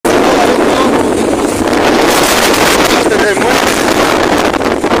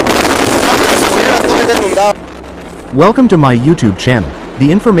Welcome to my YouTube channel. The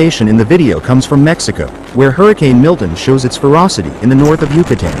information in the video comes from Mexico, where Hurricane Milton shows its ferocity in the north of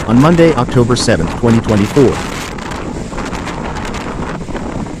Yucatan on Monday, October 7, 2024.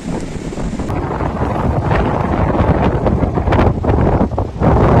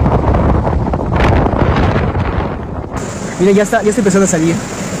 Miren, ya está empezando a salir.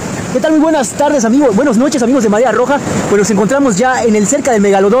 ¿Qué tal? Muy buenas tardes, amigos. Buenas noches, amigos de Marea Roja. Pues nos encontramos ya en el cerca del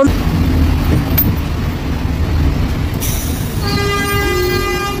megalodón.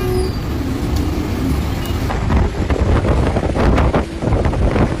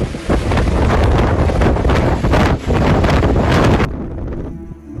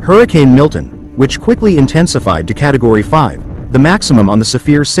 Hurricane Milton, which quickly intensified to Category 5, the maximum on the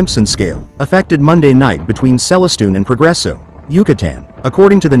Saffir-Simpson scale, affected Monday night between Celestún and Progreso, Yucatan,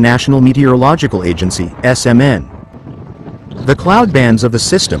 according to the National Meteorological Agency, SMN. The cloud bands of the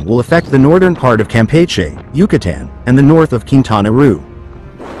system will affect the northern part of Campeche, Yucatan, and the north of Quintana Roo.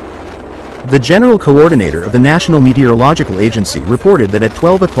 The general coordinator of the National Meteorological Agency reported that at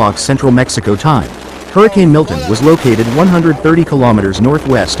 12 o'clock Central Mexico time, Hurricane Milton was located 130 kilometers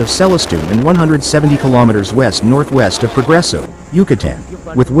northwest of Celestún and 170 kilometers west-northwest of Progreso, Yucatan,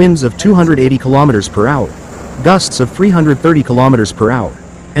 with winds of 280 kilometers per hour, gusts of 330 kilometers per hour,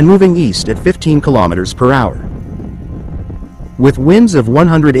 and moving east at 15 kilometers per hour. With winds of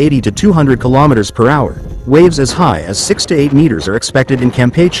 180 to 200 kilometers per hour, waves as high as 6 to 8 meters are expected in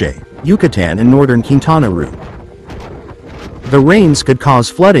Campeche, Yucatan and northern Quintana Roo. The rains could cause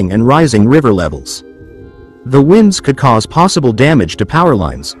flooding and rising river levels. The winds could cause possible damage to power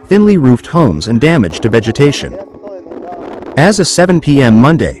lines, thinly roofed homes and damage to vegetation. As of 7 p.m.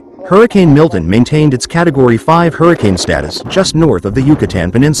 Monday, Hurricane Milton maintained its Category 5 hurricane status just north of the Yucatan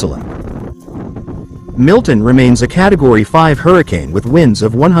Peninsula. Milton remains a Category 5 hurricane with winds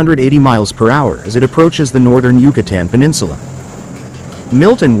of 180 miles per hour as it approaches the northern Yucatan Peninsula.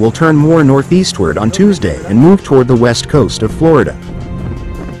 Milton will turn more northeastward on Tuesday and move toward the west coast of Florida.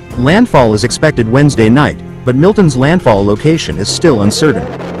 Landfall is expected Wednesday night, but Milton's landfall location is still uncertain.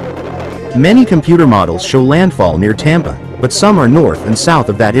 Many computer models show landfall near Tampa, but some are north and south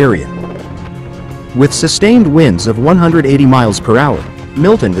of that area. With sustained winds of 180 miles per hour,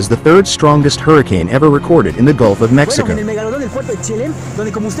 Milton is the third strongest hurricane ever recorded in the Gulf of Mexico. Bueno, en el megalodón del puerto de Chelem,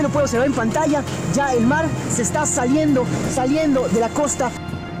 donde como usted lo puede observar en pantalla, ya el mar se está saliendo de la costa.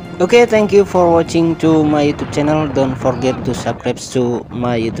 Okay, thank you for watching to my YouTube channel. Don't forget to subscribe to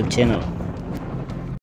my YouTube channel.